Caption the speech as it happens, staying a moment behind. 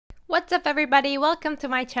What's up everybody, welcome to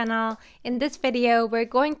my channel. In this video, we're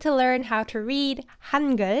going to learn how to read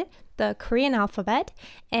Hangul, the Korean alphabet,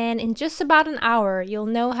 and in just about an hour, you'll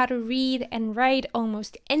know how to read and write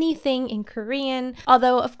almost anything in Korean,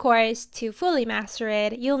 although of course, to fully master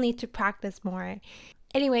it, you'll need to practice more.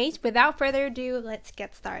 Anyways, without further ado, let's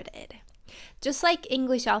get started. Just like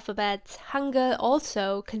English alphabets, Hangul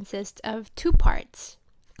also consists of two parts,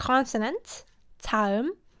 consonants,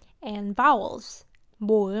 자음, and vowels,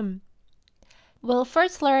 모음. We'll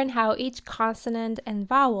first learn how each consonant and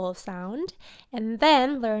vowel sound, and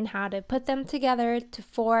then learn how to put them together to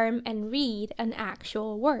form and read an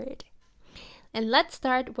actual word. And let's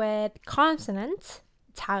start with consonants,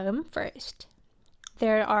 자음, first.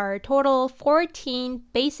 There are total 14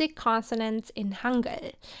 basic consonants in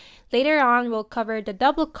Hangul. Later on, we'll cover the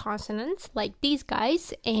double consonants like these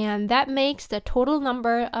guys, and that makes the total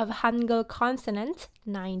number of Hangul consonants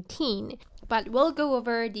 19. But we'll go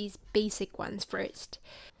over these basic ones first.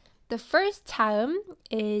 The first 자음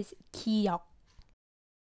is 기역,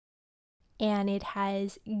 and it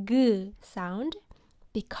has g sound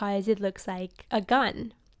because it looks like a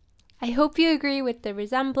gun. I hope you agree with the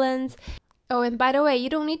resemblance. Oh, and by the way, you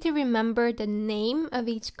don't need to remember the name of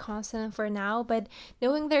each consonant for now, but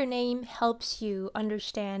knowing their name helps you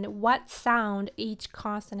understand what sound each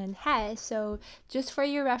consonant has. So just for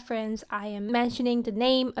your reference, I am mentioning the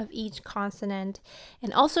name of each consonant.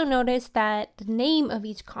 And also notice that the name of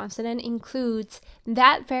each consonant includes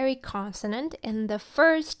that very consonant in the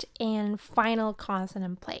first and final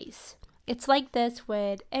consonant place. It's like this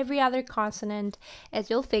with every other consonant, as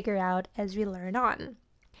you'll figure out as we learn on.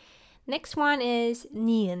 Next one is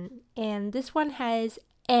ni은, and this one has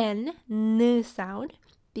n sound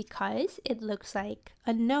because it looks like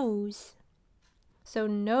a nose. So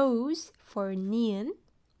nose for ni은.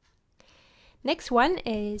 Next one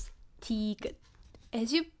is 디귿.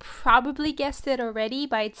 As you probably guessed it already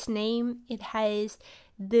by its name, it has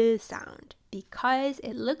the sound because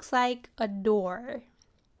it looks like a door.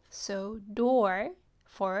 So door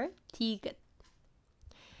for 디귿.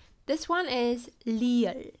 This one is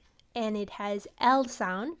리을. And it has L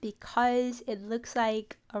sound because it looks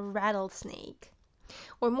like a rattlesnake.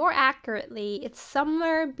 Or more accurately, it's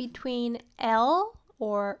somewhere between L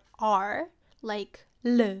or R, like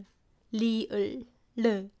L, liul,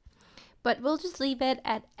 L. But we'll just leave it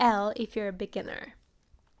at L if you're a beginner.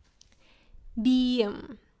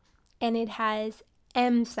 비음, and it has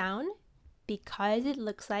M sound because it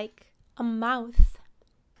looks like a mouth.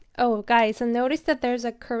 Oh, guys, and notice that there's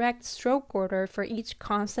a correct stroke order for each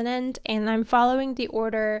consonant, and I'm following the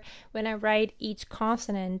order when I write each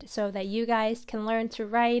consonant so that you guys can learn to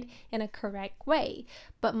write in a correct way.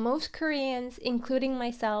 But most Koreans, including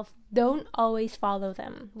myself, don't always follow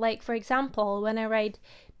them. Like, for example, when I write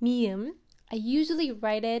미음, I usually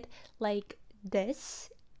write it like this,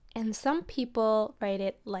 and some people write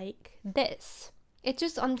it like this. It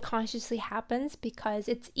just unconsciously happens because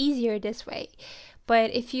it's easier this way.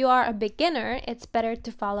 But if you are a beginner, it's better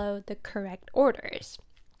to follow the correct orders.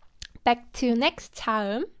 Back to next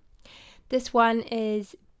자음. This one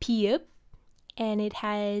is 비읍, and it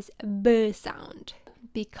has b sound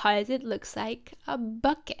because it looks like a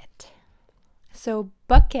bucket. So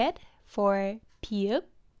bucket for 비읍.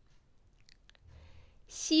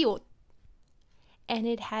 시옷, and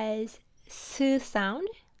it has s sound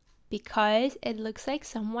because it looks like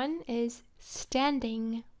someone is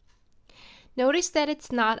standing. Notice that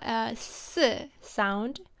it's not a s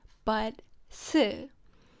sound, but s,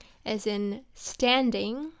 as in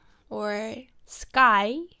standing, or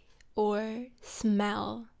sky, or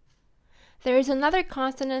smell. There is another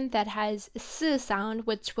consonant that has s sound,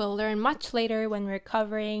 which we'll learn much later when we're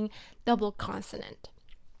covering double consonant.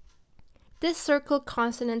 This circle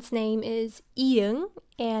consonant's name is 이응,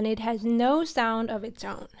 and it has no sound of its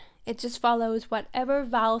own. It just follows whatever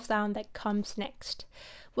vowel sound that comes next.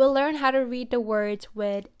 We'll learn how to read the words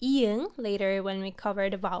with 이응 later when we cover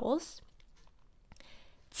the vowels.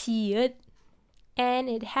 지읒, and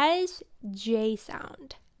it has J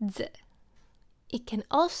sound, Z. It can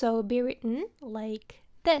also be written like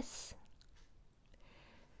this.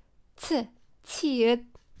 치, 치읒,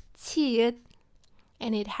 치읒,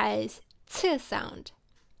 and it has 치 sound.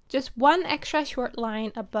 Just one extra short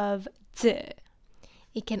line above Z.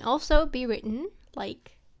 It can also be written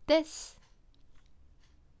like this.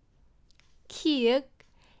 키읔,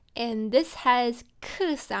 and this has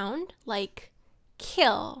k sound like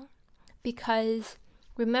kill because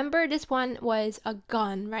remember this one was a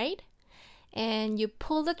gun, right? And you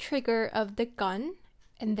pull the trigger of the gun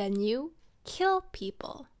and then you kill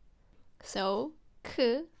people. So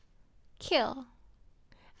k, kill.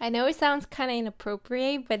 I know it sounds kind of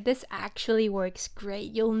inappropriate, but this actually works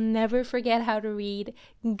great. You'll never forget how to read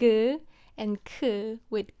g and k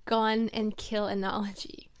with gun and kill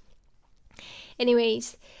analogy.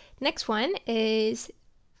 Anyways, next one is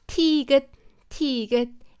tiget, tiget,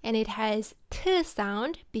 and it has t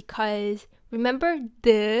sound because remember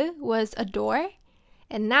d was a door,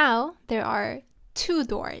 and now there are two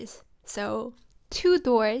doors. So two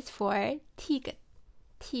doors for tiget,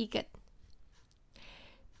 tiget.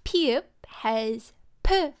 Peep has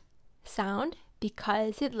p sound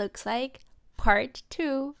because it looks like part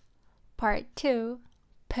two,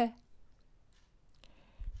 p.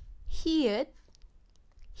 Heat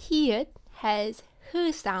has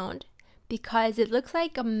h sound because it looks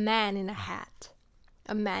like a man in a hat,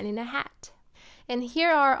 And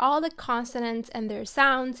here are all the consonants and their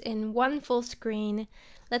sounds in one full screen.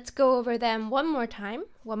 Let's go over them one more time,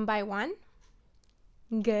 one by one.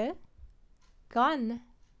 G, gun.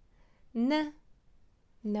 N,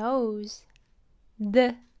 nose.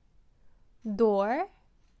 D, door.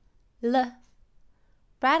 L,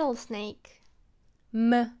 rattlesnake.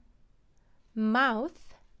 M,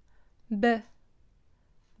 mouth. B,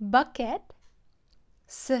 bucket.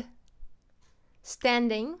 S,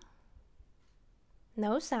 standing.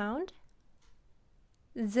 No sound.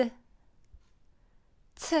 Z,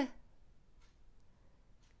 t,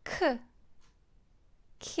 k,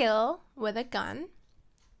 kill with a gun.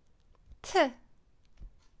 T,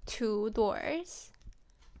 two doors.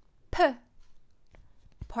 P,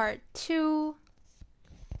 part two.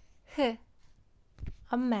 H,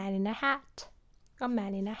 a man in a hat,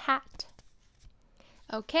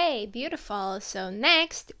 Okay, beautiful. So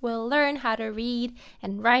next, we'll learn how to read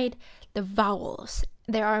and write the vowels.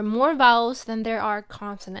 There are more vowels than there are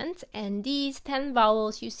consonants, and these 10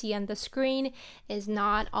 vowels you see on the screen is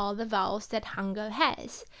not all the vowels that Hangul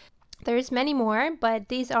has. There's many more, but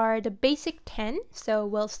these are the basic 10, so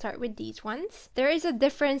we'll start with these ones. There is a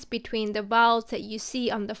difference between the vowels that you see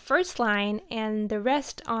on the first line and the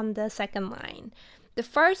rest on the second line. The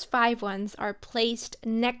first 5 ones are placed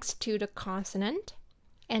next to the consonant,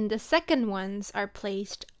 and the second ones are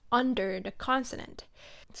placed under the consonant.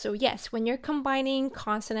 So yes, when you're combining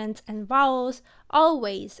consonants and vowels,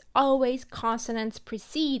 always consonants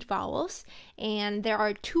precede vowels, and there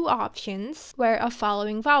are 2 options where a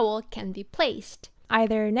following vowel can be placed,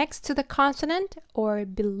 either next to the consonant or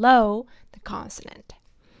below the consonant.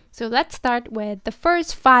 So let's start with the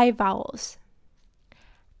first 5 vowels.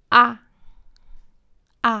 A,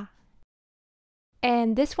 A.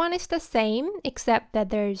 And this one is the same, except that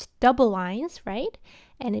there's double lines, right?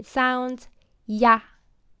 And it sounds ya,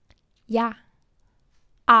 ya,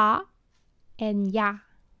 a, and ya.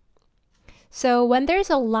 So when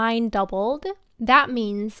there's a line doubled, that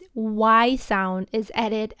means Y sound is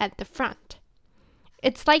added at the front.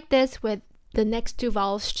 It's like this with the next 2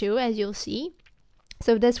 vowels too, as you'll see.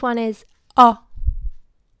 So this one is a.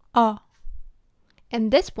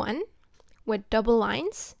 And this one, with double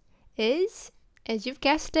lines, is, as you've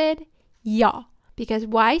guessed it, ya, because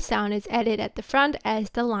Y sound is added at the front as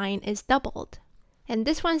the line is doubled. And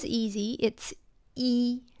this one's easy. It's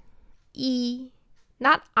E,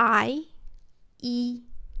 not I, E.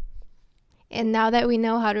 And now that we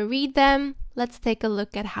know how to read them, let's take a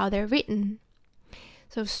look at how they're written.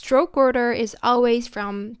 So stroke order is always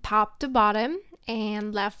from top to bottom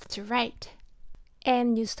and left to right.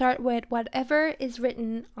 And you start with whatever is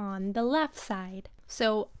written on the left side.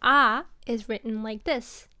 So A is written like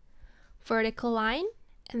this, vertical line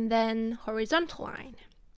and then horizontal line.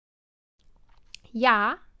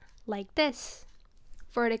 Ya, like this,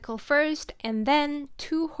 vertical first and then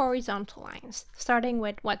 2 horizontal lines, starting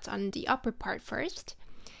with what's on the upper part first.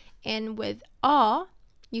 And with A,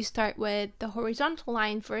 you start with the horizontal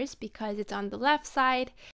line first because it's on the left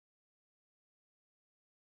side.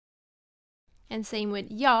 And same with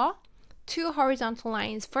Ya, 2 horizontal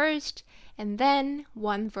lines first and then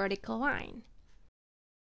 1 vertical line.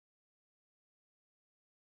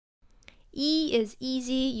 E is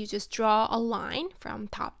easy, you just draw a line from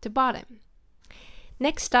top to bottom.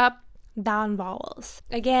 Next up, down vowels.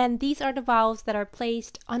 Again, these are the vowels that are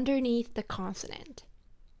placed underneath the consonant.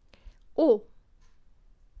 O,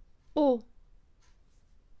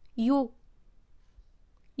 yo.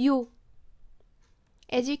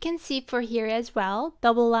 As you can see for here as well,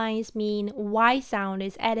 double lines mean Y sound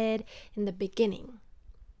is added in the beginning.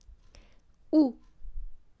 U.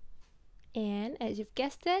 And as you've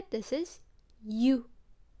guessed it, this is you.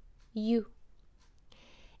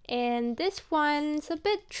 And this one's a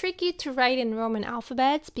bit tricky to write in Roman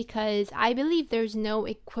alphabets because I believe there's no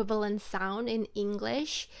equivalent sound in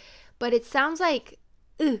English, but it sounds like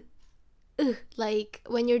ugh. Like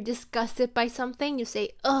when you're disgusted by something, you say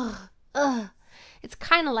ugh, ugh. It's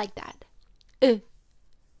kind of like that.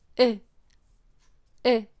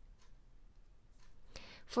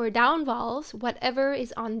 For down vowels, whatever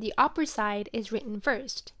is on the upper side is written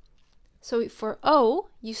first. So for O,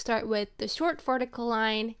 you start with the short vertical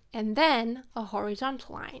line and then a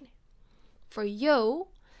horizontal line. For Yo,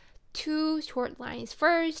 2 short lines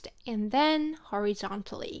first and then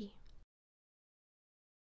horizontally.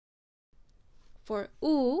 For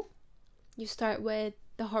U, you start with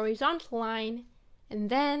the horizontal line and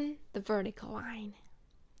then the vertical line.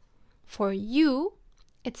 For U,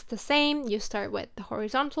 it's the same. You start with the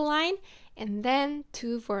horizontal line and then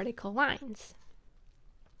 2 vertical lines.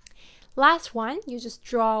 Last one, you just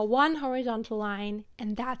draw 1 horizontal line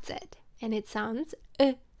and that's it. And it sounds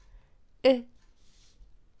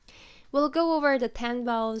We'll go over the 10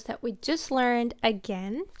 vowels that we just learned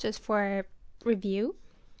again, just for review.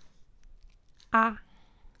 A,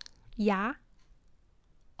 ya,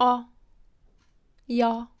 o,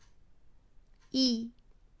 yo, i,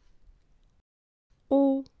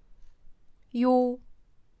 o, yo,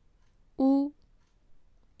 u,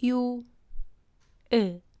 yu,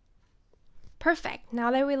 e. Perfect.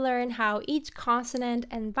 Now that we learned how each consonant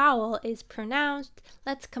and vowel is pronounced,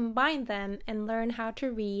 let's combine them and learn how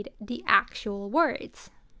to read the actual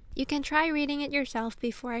words. You can try reading it yourself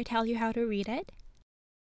before I tell you how to read it.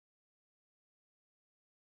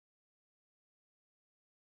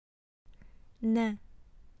 N,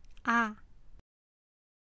 a,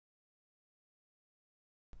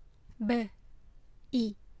 b,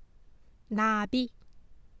 I, nabi,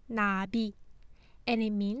 nabi. And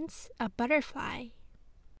it means a butterfly.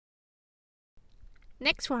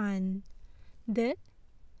 Next one, D,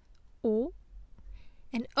 O.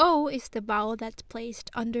 And O is the vowel that's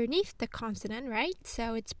placed underneath the consonant, right?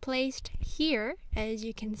 So it's placed here, as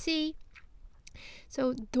you can see.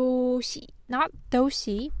 So 도시, not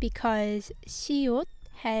도시, because 시옷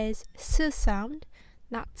has S sound,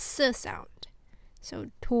 not S sound.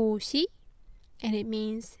 So 도시, and it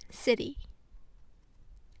means city.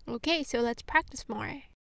 Okay, so let's practice more.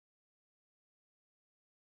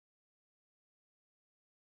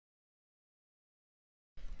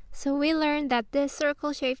 So we learned that this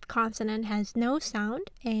circle-shaped consonant has no sound,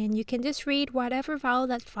 and you can just read whatever vowel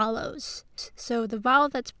that follows. So the vowel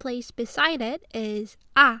that's placed beside it is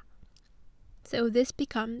A. So this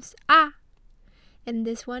becomes A. And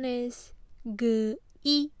this one is G,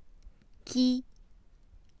 I, Gi,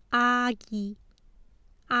 Agi,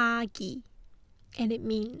 Agi. And it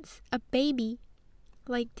means a baby,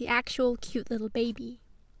 like the actual cute little baby.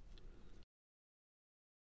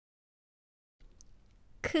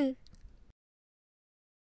 K,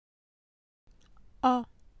 O,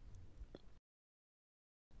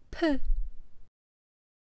 P,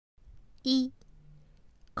 I,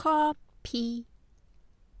 copy.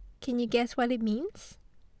 Can you guess what it means?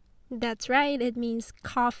 That's right, it means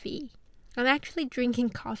coffee. I'm actually drinking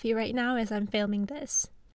coffee right now as I'm filming this.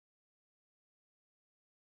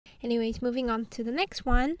 Anyways, moving on to the next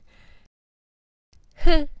one.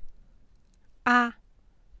 H, A,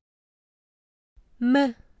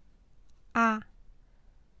 M, A,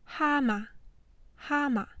 hama,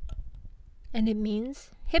 hama. And it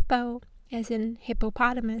means hippo, as in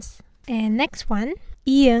hippopotamus. And next one,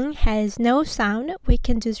 iing has no sound. We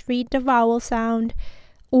can just read the vowel sound.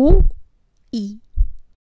 O, I.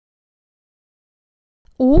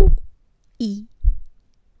 O, I.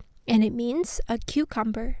 And it means a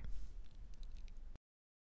cucumber.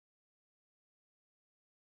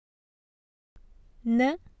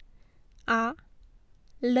 N, A,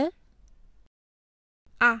 L,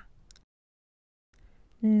 A.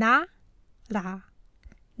 Na, ra,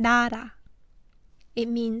 nara. It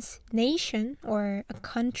means nation or a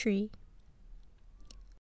country.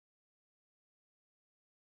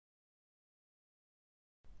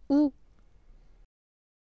 U,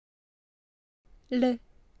 L,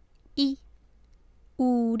 I,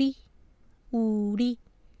 우리, 우리.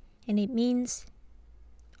 And it means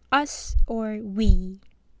us or we.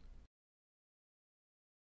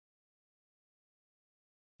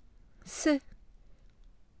 S,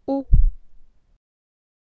 O,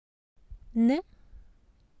 N,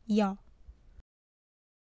 여.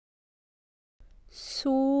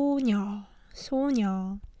 소녀,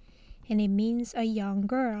 소녀. And it means a young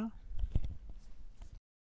girl.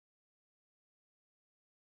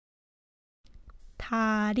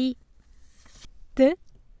 다리, D,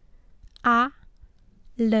 A,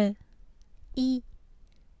 L, I,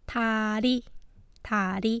 다리,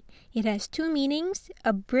 다리. It has two meanings,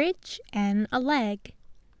 a bridge and a leg.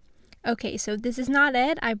 Okay, so this is not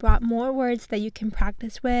it. I brought more words that you can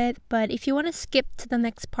practice with, but if you want to skip to the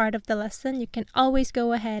next part of the lesson, you can always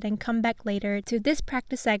go ahead and come back later to this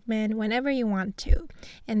practice segment whenever you want to.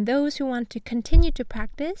 And those who want to continue to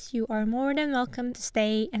practice, you are more than welcome to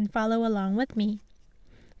stay and follow along with me.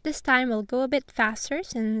 This time we'll go a bit faster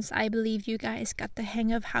since I believe you guys got the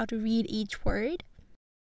hang of how to read each word.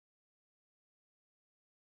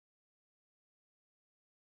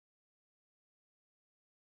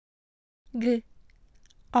 G,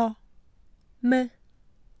 O, M,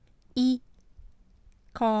 E.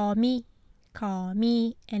 Call me,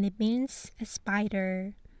 and it means a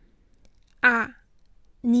spider.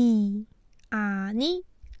 Ni, ani,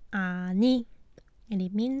 and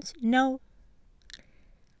it means no.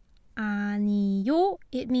 아니요,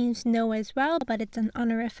 it means no as well, but it's an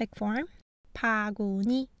honorific form.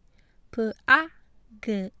 바구니, 바구니,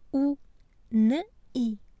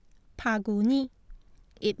 바구니.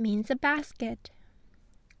 It means a basket.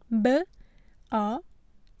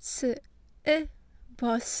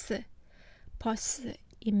 버스, bus.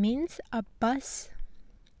 It means a bus.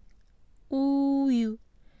 우유,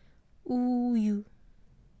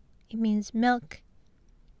 it means milk.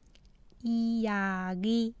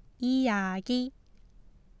 이야기,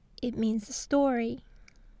 it means a story.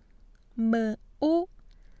 모자,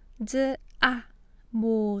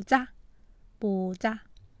 모자.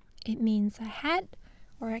 It means a hat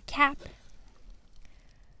or a cap.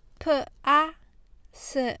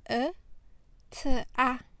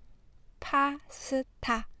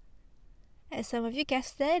 pasta. As some of you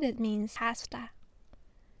guessed it means pasta.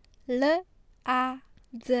 lasagna,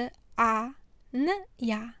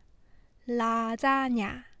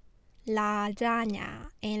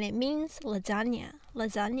 and it means lasagna.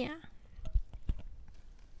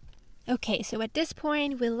 Okay, so at this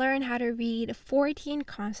point we learned how to read 14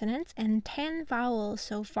 consonants and 10 vowels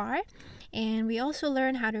so far, and we also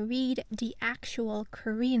learned how to read the actual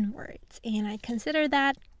Korean words, and I consider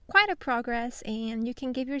that quite a progress, and you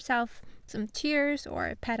can give yourself some cheers or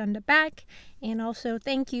a pat on the back, and also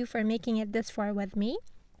thank you for making it this far with me.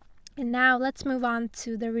 And now let's move on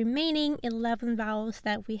to the remaining 11 vowels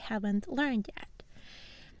that we haven't learned yet.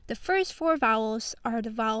 The first 4 vowels are the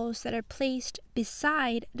vowels that are placed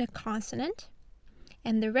beside the consonant,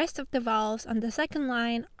 and the rest of the vowels on the second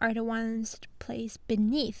line are the ones placed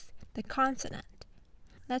beneath the consonant.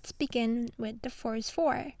 Let's begin with the first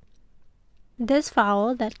 4. This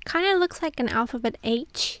vowel that kind of looks like an alphabet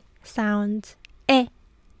H sounds e,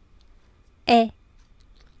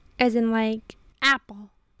 as in like apple.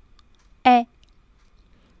 E.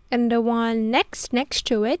 And the one next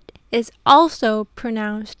to it is also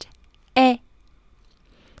pronounced e.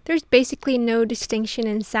 There's basically no distinction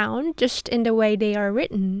in sound, just in the way they are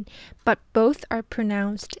written, but both are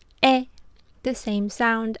pronounced e, the same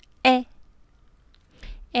sound e.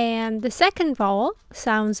 And the second vowel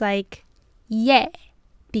sounds like ye,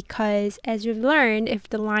 because as you've learned, if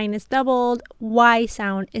the line is doubled, Y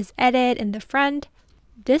sound is added in the front.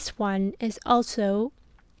 This one is also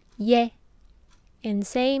ye. And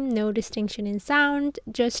same, no distinction in sound,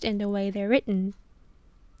 just in the way they're written.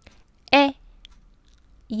 E,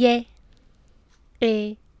 ye,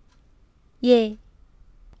 ye.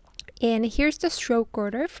 And here's the stroke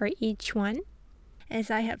order for each one.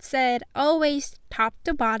 As I have said, always top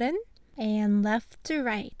to bottom and left to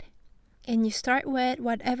right. And you start with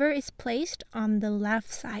whatever is placed on the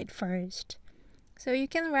left side first. So you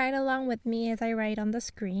can write along with me as I write on the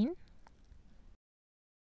screen.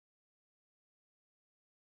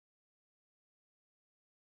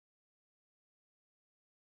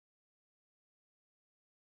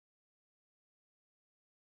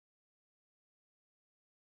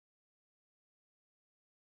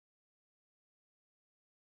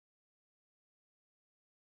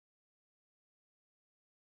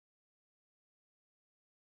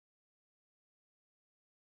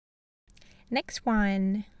 Next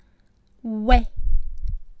one, we.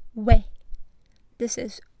 This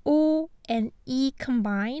is O and E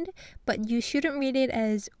combined, but you shouldn't read it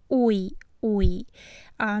as oi.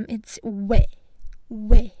 It's we.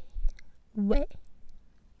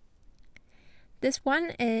 This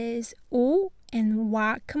one is O and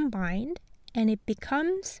wa combined, and it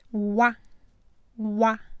becomes wa.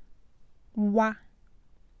 We.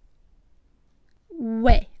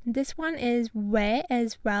 This one is we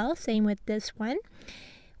as well, same with this one.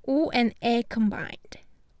 U and e combined.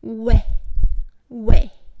 We.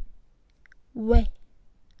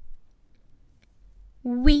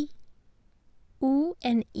 U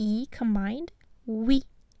and e combined. We.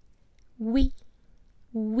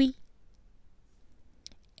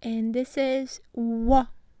 And this is wa.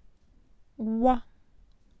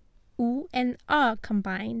 U and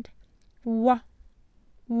combined. Wa,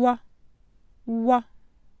 wa, wa.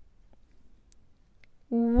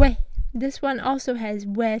 We. This one also has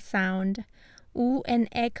we sound. U and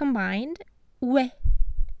combined. We,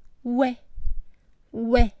 we,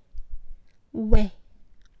 we, we.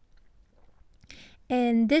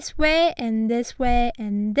 And this way, and this way,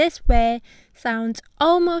 and this way sounds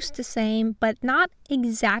almost the same, but not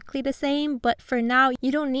exactly the same. But for now, you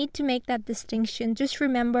don't need to make that distinction. Just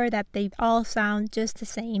remember that they all sound just the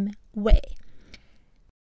same way.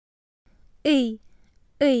 E,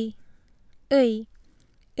 e, e.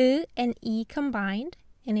 U and E combined,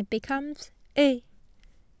 and it becomes E,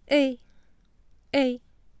 E, E.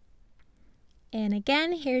 And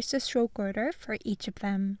again, here's the stroke order for each of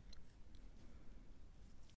them.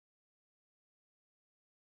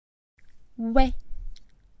 We,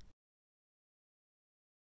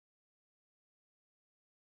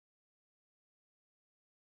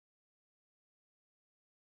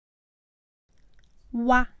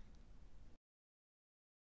 wa,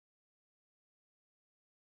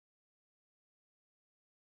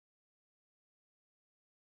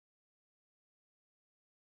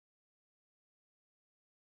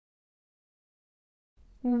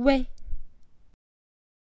 we,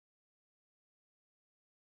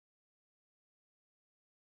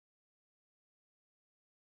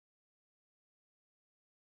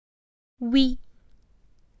 we,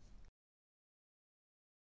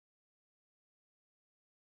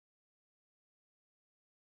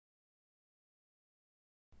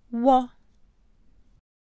 wa,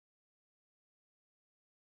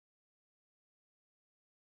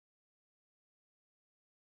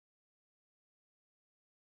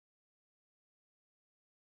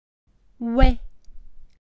 we.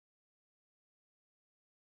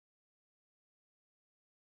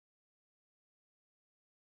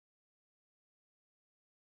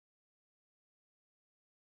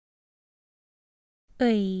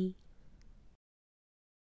 E.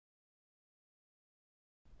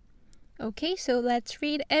 Okay, so let's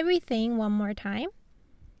read everything one more time.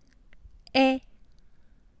 E,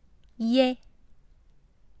 ye,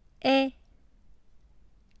 e,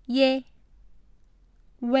 ye,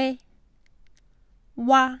 we,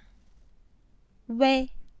 wa,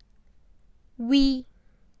 we,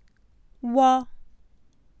 wa,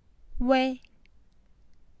 we,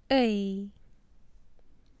 e.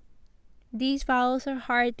 These vowels are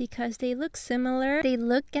hard because they look similar. They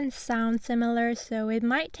look and sound similar, so it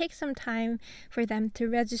might take some time for them to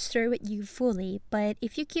register with you fully. But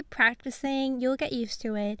if you keep practicing, you'll get used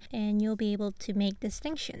to it and you'll be able to make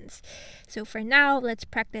distinctions. So for now, let's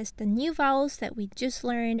practice the new vowels that we just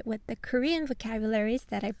learned with the Korean vocabularies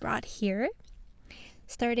that I brought here.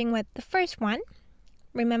 Starting with the first one.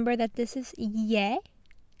 Remember that this is ye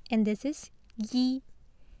and this is yi.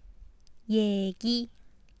 Yegi.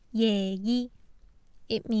 얘기.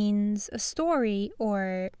 It means a story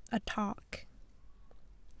or a talk.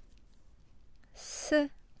 새,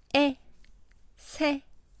 새,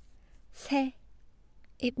 새.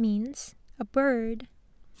 It means a bird.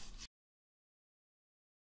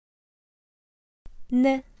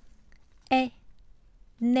 네, 네,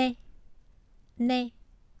 네.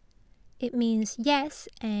 It means yes,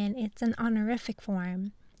 and it's an honorific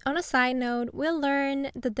form. On a side note, we'll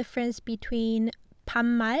learn the difference between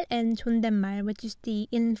반말 and 존댓말, which is the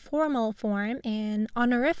informal form, and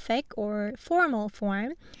honorific or formal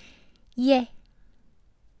form. 예.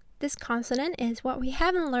 This consonant is what we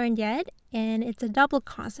haven't learned yet, and it's a double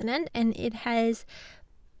consonant, and it has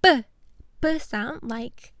b sound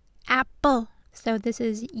like apple. So this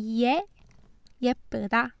is 예,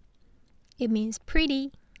 예쁘다. It means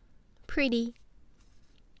pretty, pretty.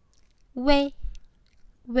 왜,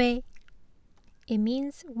 it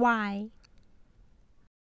means why.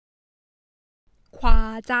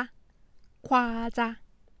 과자, 과자.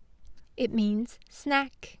 It means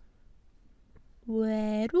snack.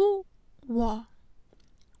 외로워,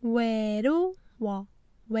 외로워,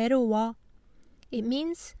 외로워. It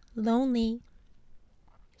means lonely.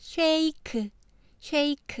 shake,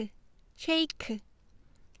 shake, shake.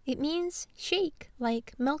 It means shake,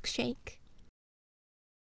 like milkshake.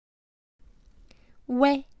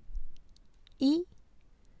 웨이터,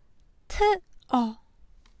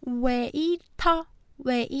 웨이터,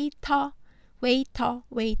 웨이터, 웨이터,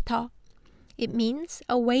 웨이터. It means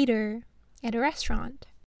a waiter at a restaurant.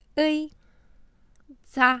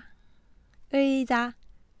 의자, 의자,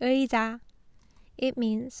 의자. It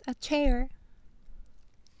means a chair.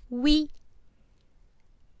 We,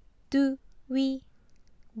 do, we,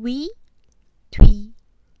 tui,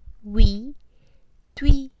 we,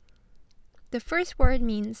 tui. The first word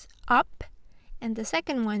means up and the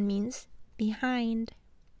second one means behind.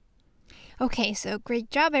 Okay, so great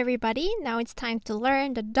job everybody. Now it's time to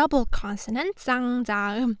learn the double consonant,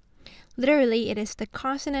 쌍자음. Literally, it is the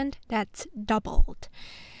consonant that's doubled.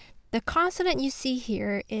 The consonant you see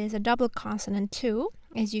here is a double consonant too.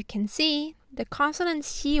 As you can see, the consonant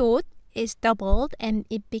시옷 is doubled and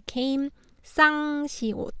it became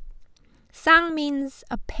쌍시옷. 쌍 means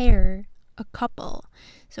a pair, a couple.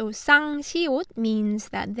 So 쌍시옷 means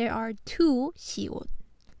that there are two 시옷.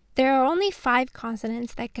 There are only 5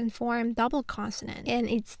 consonants that can form double consonant, and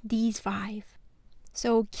it's these 5.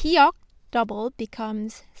 So 기역 doubled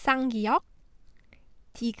becomes 쌍기역,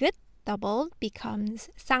 디귿 doubled becomes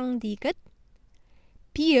쌍디귿,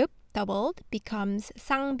 비읍 doubled becomes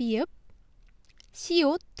쌍비읍,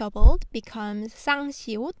 시옷 doubled becomes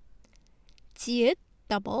쌍시옷, 지읒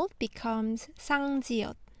doubled becomes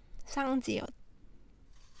쌍지읒, 쌍지읒.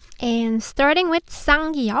 And starting with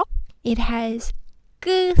쌍기역, it has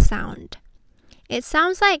g sound. It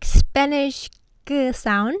sounds like Spanish g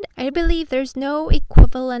sound. I believe there's no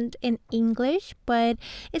equivalent in English, but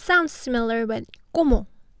it sounds similar with como,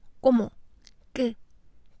 g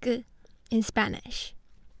in Spanish.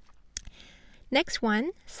 Next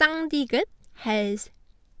one, 쌍디귿 has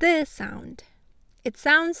the sound. It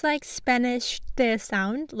sounds like Spanish the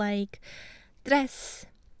sound, like tres,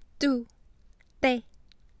 tu, te.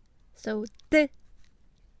 So the.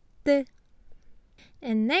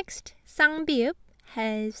 And next, 쌍비읍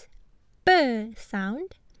has b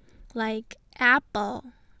sound, like apple,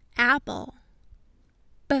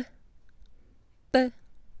 b.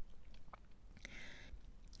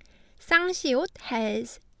 쌍시옷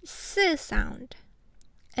has s sound.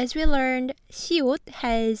 As we learned, 시옷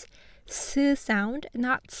has s sound,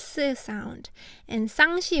 not s sound. And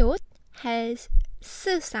쌍시옷 has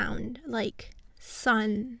s sound, like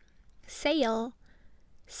sun, sail,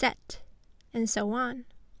 set, and so on.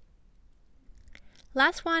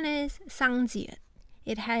 Last one is 쌍지읒.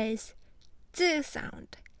 It has z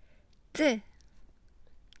sound. z.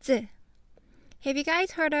 Have you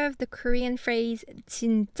guys heard of the Korean phrase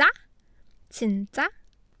진짜? 진짜?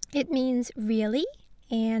 It means really,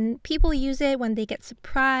 and people use it when they get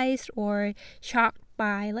surprised or shocked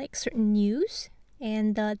by like certain news.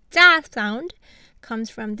 And the 자 sound comes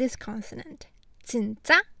from this consonant.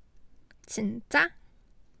 진짜?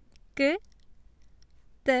 그,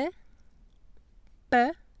 the,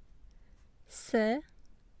 b, s,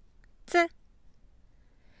 z.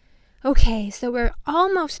 Okay, so we're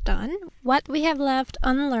almost done. What we have left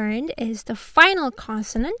unlearned is the final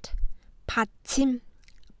consonant, 받침.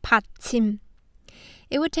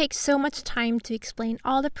 It would take so much time to explain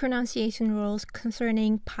all the pronunciation rules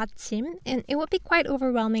concerning 받침, and it would be quite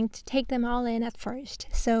overwhelming to take them all in at first.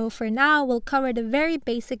 So for now, we'll cover the very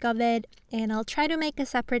basic of it, and I'll try to make a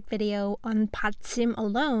separate video on 받침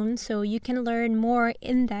alone so you can learn more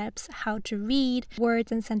in depth how to read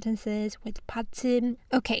words and sentences with 받침.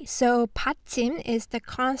 Okay, so 받침 is the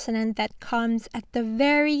consonant that comes at the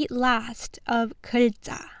very last of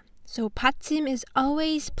글자. So 받침 is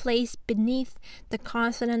always placed beneath the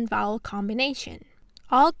consonant-vowel combination.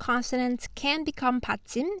 All consonants can become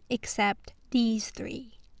받침 except these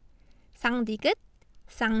 3. 쌍디귿,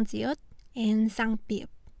 쌍지읒, and 쌍비읍.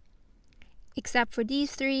 Except for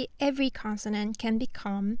these 3, every consonant can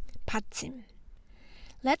become 받침.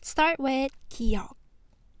 Let's start with 기역.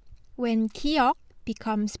 When 기역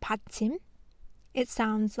becomes 받침, it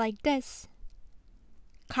sounds like this.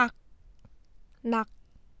 각, 낙,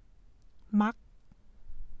 막,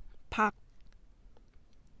 박.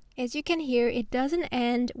 As you can hear, it doesn't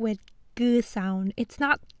end with g sound. It's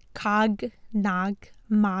not kag, nag,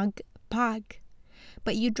 mag, pag.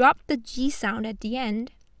 But you drop the g sound at the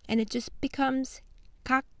end, and it just becomes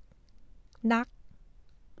kak, nak,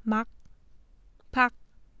 mak, pak,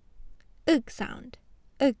 ug sound.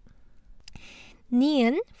 Ug.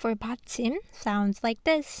 니은 for 받침 sounds like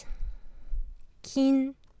this.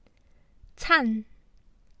 긴, 찬,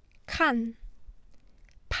 칸,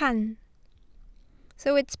 판.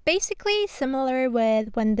 So it's basically similar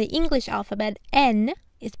with when the English alphabet N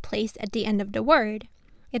is placed at the end of the word.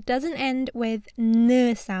 It doesn't end with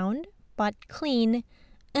N sound, but clean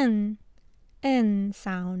N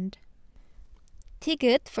sound.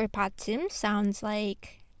 디귿 for 받침 sounds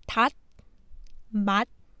like 닷, 맛,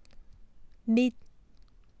 밑.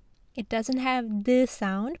 It doesn't have the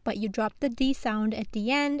sound, but you drop the D sound at the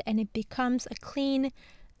end and it becomes a clean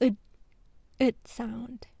ut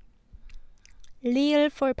sound.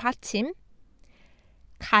 리을 for 받침,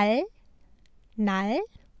 갈, 날,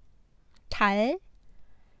 달,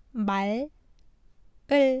 말,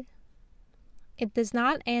 을. It does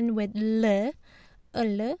not end with l,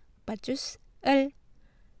 but just 을,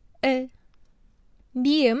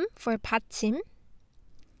 미음 for 받침.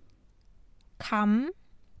 감,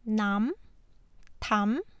 남,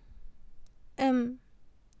 담,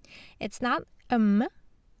 It's not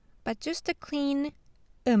but just a clean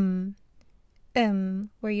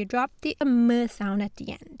where you drop the sound at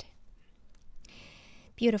the end.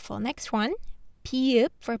 Beautiful. Next one. 비읍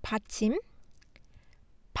for 받침.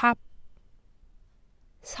 밥,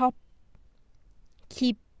 섭,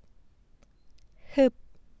 깁, 흡.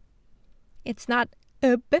 It's not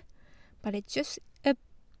but it's just up.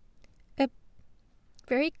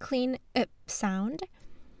 Very clean sound.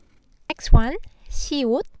 Next one.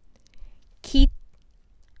 시옷, 깃,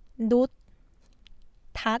 놋,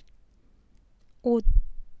 탓, 옷.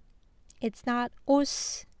 It's not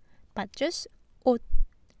os, but just 옷,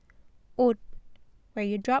 where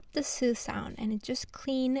you drop the s sound and it's just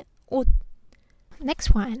clean 옷.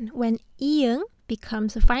 Next one, when 이응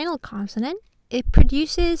becomes a final consonant, it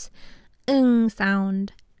produces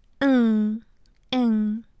sound.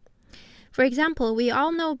 For example, we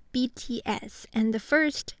all know BTS, and the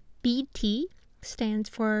first BT stands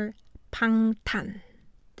for 방탄.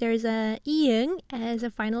 There's a 이응 as a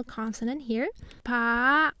final consonant here.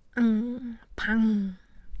 방탄,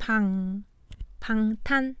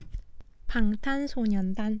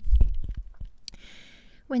 방탄소년단.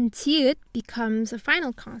 When 지읒 becomes a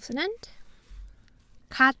final consonant,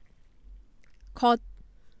 갓, 겉,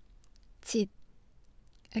 짓.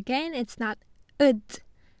 Again, it's not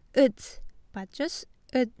but just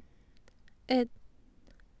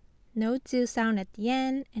no z sound at the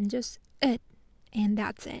end and just and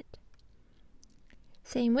that's it.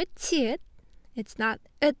 Same with 치읓. It's not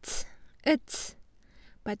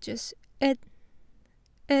but just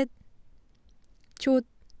조,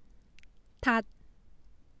 탓,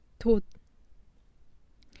 돛.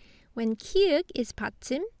 When 키읔 is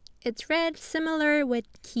받침, it's read similar with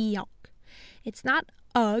기역. It's not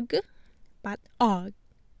ug, but og,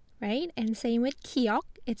 right? And same with 기역.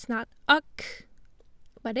 It's not uk,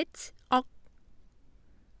 but it's ok.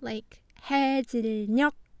 Like 해질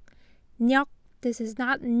녘. This is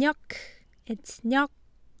not 녘, it's 녘.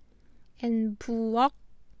 And 부엌,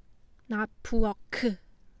 not 부엌,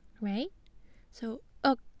 right? So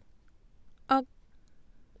uk.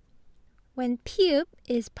 When 피읍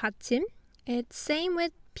is 받침, it's same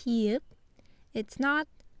with 피읍. It's not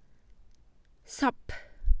섭,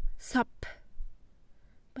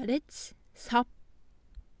 but it's 섭.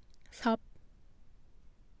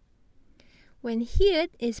 When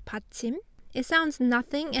히읗 is 받침, it sounds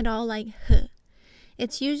nothing at all like h.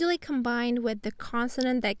 It's usually combined with the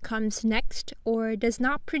consonant that comes next or does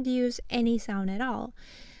not produce any sound at all.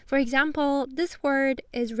 For example, this word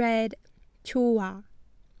is read 좋아,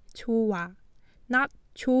 not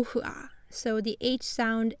좋으아. So the H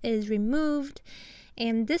sound is removed,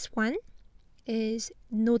 and this one is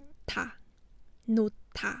놓다.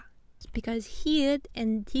 Because 히읗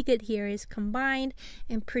and 디귿 here is combined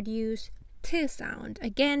and produce t sound.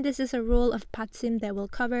 Again, this is a rule of 받침 that we'll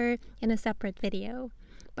cover in a separate video.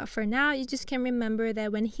 But for now, you just can remember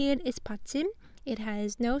that when 히읗 is 받침, it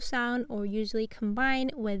has no sound or usually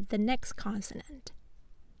combined with the next consonant.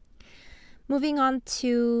 Moving on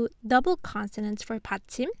to double consonants for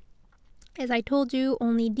받침. As I told you,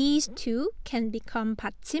 only these two can become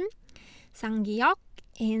받침, 쌍기역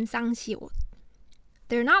and 쌍시옷.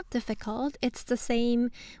 They're not difficult. It's the same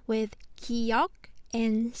with 기역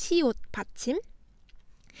and 시옷 받침.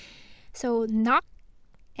 So 낙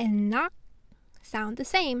and 낙 sound the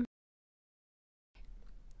same.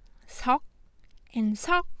 석 and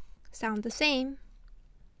석 sound the same.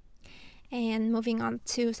 And moving on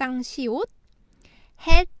to 쌍시옷,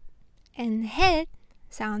 헷 and 헷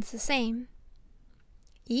sounds the same.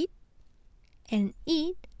 잇 and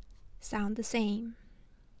잇 sound the same.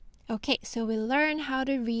 Okay, so we learn how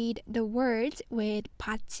to read the words with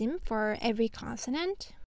받침 for every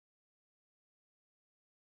consonant.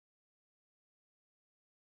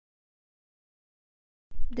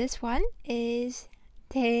 This one is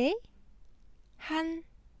대한민국.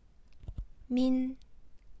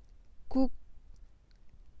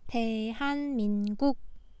 대한민국.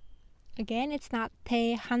 Again, it's not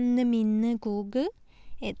대한민국.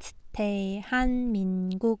 It's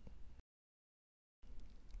대한민국.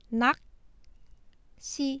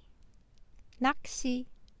 낚시,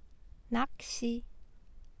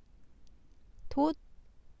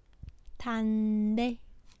 돛담배,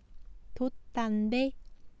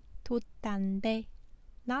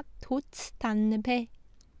 not 돛담배,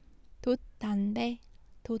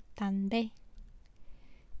 돛담배.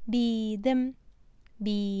 믿음.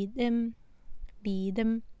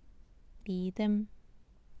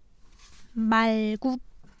 말굽,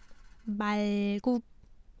 말굽,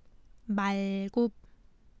 말굽.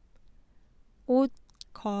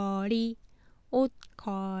 옷걸이,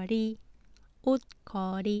 옷걸이,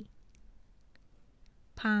 옷걸이.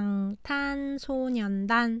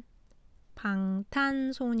 방탄소년단,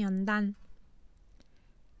 방탄소년단.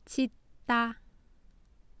 짓다,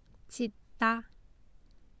 짓다.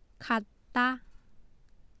 갔다,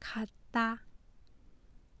 갔다.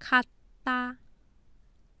 갔다,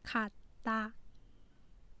 갔다.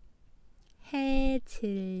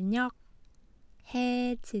 해질녘,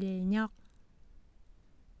 해질녘.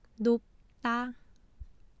 높다,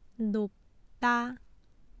 높다.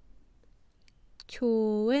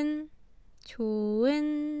 좋은,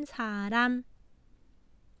 좋은 사람,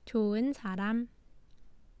 좋은 사람.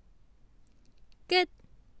 끝,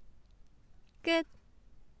 끝.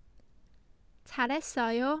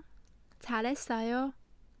 잘했어요, 잘했어요.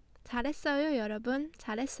 잘했어요, 여러분.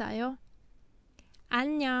 잘했어요.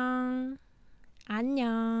 안녕,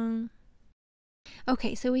 안녕.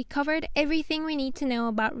 Okay, so we covered everything we need to know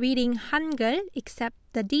about reading Hangul except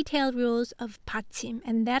the detailed rules of Batchim,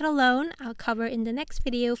 and that alone I'll cover in the next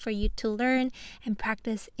video for you to learn and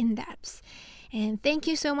practice in depth. And thank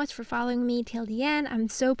you so much for following me till the end. I'm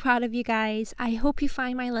so proud of you guys. I hope you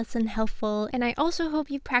find my lesson helpful, and I also hope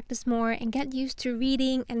you practice more and get used to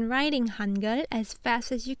reading and writing Hangul as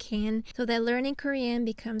fast as you can so that learning Korean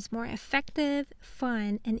becomes more effective,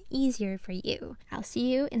 fun, and easier for you. I'll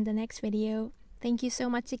see you in the next video. Thank you so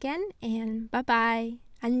much again, and bye-bye.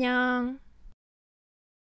 안녕.